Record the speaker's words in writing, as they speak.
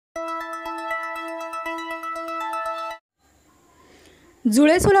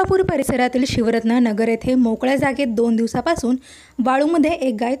जुळे सोलापूर परिसरातील शिवरत्न नगर येथे मोकळ्या जागेत 2 दिवसापासून वाळूमध्ये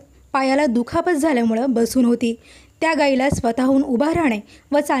एक गाय पायाला दुखापत झाल्यामुळे बसून होती। त्या गायीला स्वतःहून उभा राहणे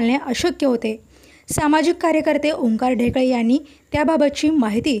व चालणे अशक्य होते। सामाजिक कार्यकर्ते ओंकार ढेकळे यांनी त्याबाबतची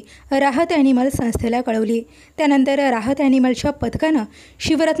माहिती राहत ॲनिमल संस्थेला कळवली। त्यानंतर राहत ॲनिमलच्या पथकाने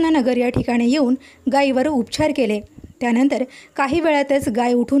शिवरत्न नगर या ठिकाणी येऊन गायीवर उपचार केले। त्यानंतर काही वेळातच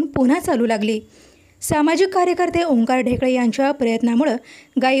गाय उठून पुन्हा चालू लागली। सामाजिक कार्यकर्ते ओंकार ढेकळे यांच्या प्रयत्नामुळे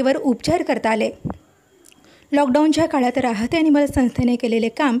गायीवर उपचार करता आले। लॉकडाऊनच्या काळात राहत ॲनिमल संस्थेने केलेले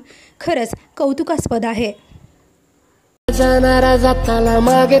काम खरंच कौतुकास्पद आहे। जाणारा जाताना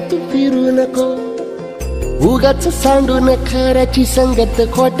मागे तू फिरू नको, उगाच सांडून खऱ्याची संगत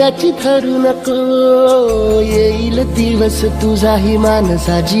खोट्याची धरू नको। येईल दिवस तुझाही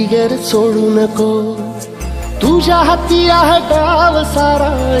मानसा जिगर सोडू नको। तुझ्या हाती आहे डाव सारा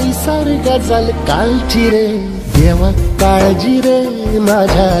इसार गजल काळजी रे देवा काळजी रे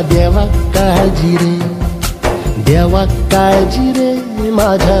माझ्या देवा काळजी रे देवा काळजी रे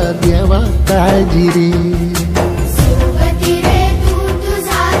माझ्या देवा काळजी रे।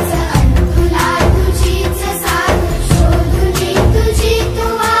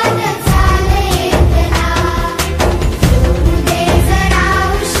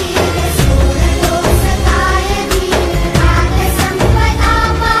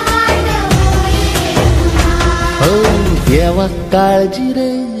 देवा काळजी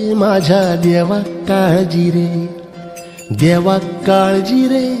रे माझ्या देवा काळजी रे देवा काळजी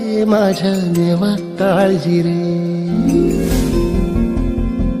रे माझ्या देवा काळजी रे।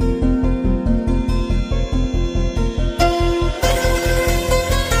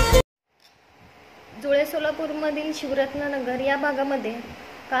 जुळे सोलापूरमधील शिवरत्न नगर या भागामध्ये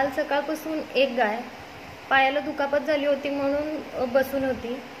काल सकाळपासून एक गाय पायाला दुखापत झाली होती म्हणून बसून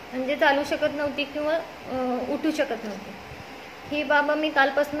होती, म्हणजे चालू शकत नव्हती किंवा उठू शकत नव्हती। ही बाब मी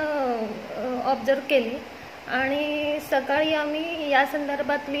कालपासून ऑब्झर्व केली आणि सकाळी आम्ही या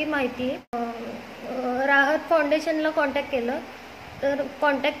संदर्भातली माहिती राहत फाउंडेशनला कॉन्टॅक्ट केलं। तर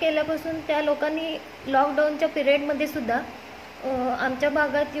कॉन्टॅक्ट केल्यापासून त्या लोकांनी लॉकडाऊनच्या पिरियडमध्ये सुद्धा आमच्या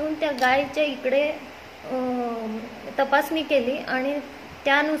भागात येऊन त्या गायच्या इकडे तपासणी केली आणि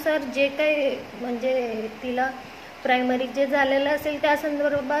त्यानुसार जे काही म्हणजे तिला प्रायमरी जे झालेलं असेल त्या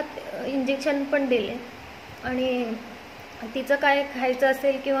संदर्भात इंजेक्शन पण दिले आणि तिचं काय खायचं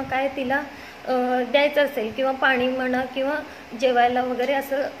असेल किंवा काय तिला द्यायचं असेल किंवा पाणी म्हणा किंवा जेवायला वगैरे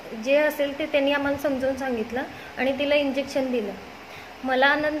असं जे असेल ते त्यांनी आम्हाला समजून सांगितलं आणि तिला इंजेक्शन दिलं। मला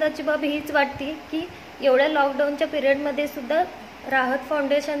आनंदाची बाब हीच वाटते की एवढ्या लॉकडाऊनच्या पिरियडमध्ये सुद्धा राहत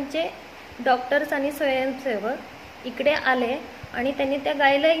फाउंडेशनचे डॉक्टर्स आणि स्वयंसेवक इकडे आले आणि त्यांनी त्या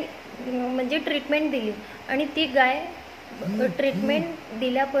गायला म्हणजे ट्रीटमेंट दिली आणि ती गाय ट्रीटमेंट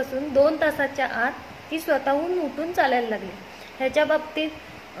दिल्यापासून 2 तासाच्या आत ती स्वतःहून उठून चालायला लागली। ह्याच्या बाबतीत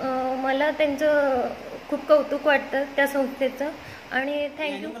मला त्यांचं खूप कौतुक वाटतं त्या संस्थेचं आणि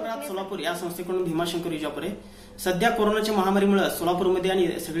थँक्यू। सोलापूर या संस्थेकडून भीमाशंकर विजापुरे सध्या कोरोनाच्या महामारीमुळे सोलापूरमध्ये आणि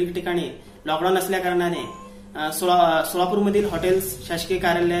सगळी ठिकाणी लॉकडाऊन असल्या कारणाने सोलापूरमधील हॉटेल्स शासकीय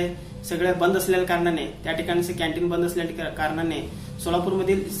कार्यालय सगळे बंद असलेल्या कारणाने त्या ठिकाणचे कॅन्टीन बंद असलेल्या कारणाने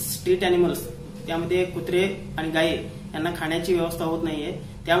सोलापूरमधील स्ट्रीट अॅनिमल्स त्यामध्ये कुत्रे आणि गायी यांना खाण्याची व्यवस्था होत नाहीये।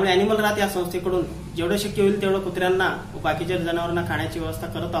 त्यामुळे अॅनिमल राहत या संस्थेकडून जेवढं शक्य होईल तेवढं कुत्र्यांना व बाकीच्या जनावरांना खाण्याची व्यवस्था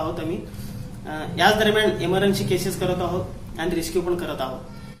करत आहोत। आम्ही याच दरम्यान इमर्जन्सी केसेस करत आहोत आणि रेस्क्यू पण करत आहोत।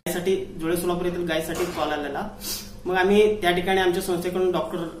 त्यासाठी जुळे सोलापूर येथील गायीसाठी कॉल आलेला, मग आम्ही त्या ठिकाणी आमच्या संस्थेकडून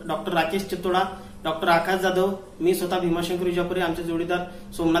डॉक्टर राकेश चित्तोडा, डॉक्टर आकाश जाधव, मी स्वतः भीमाशंकर विजापुरे, आमचे जोडीदार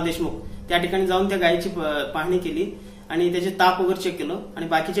सोमनाथ देशमुख त्या ठिकाणी जाऊन त्या गायीची पाहणी केली आणि त्याचे ताप वगैरे चेक केलं आणि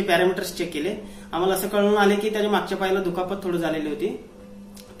बाकीचे पॅरामीटर्स चेक केले। आम्हाला असं कळून आले की त्याच्या मागच्या पायाला दुखापत थोडी झालेली होती,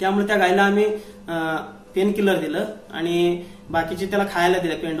 त्यामुळे त्या गायीला आम्ही पेन किलर दिलं आणि बाकीचे त्याला खायला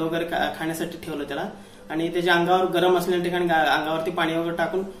दिलं, पेंड वगैरे खाण्यासाठी ठेवलं त्याला आणि त्याच्या अंगावर गरम असलेल्या ठिकाणी अंगावरती पाणी वगैरे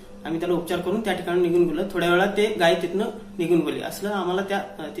टाकून आम्ही त्याला उपचार करून त्या ठिकाणी निघून गेलो। थोड्या वेळात ते गाय तिथनं निघून गेली असलं आम्हाला त्या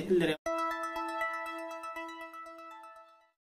तिथले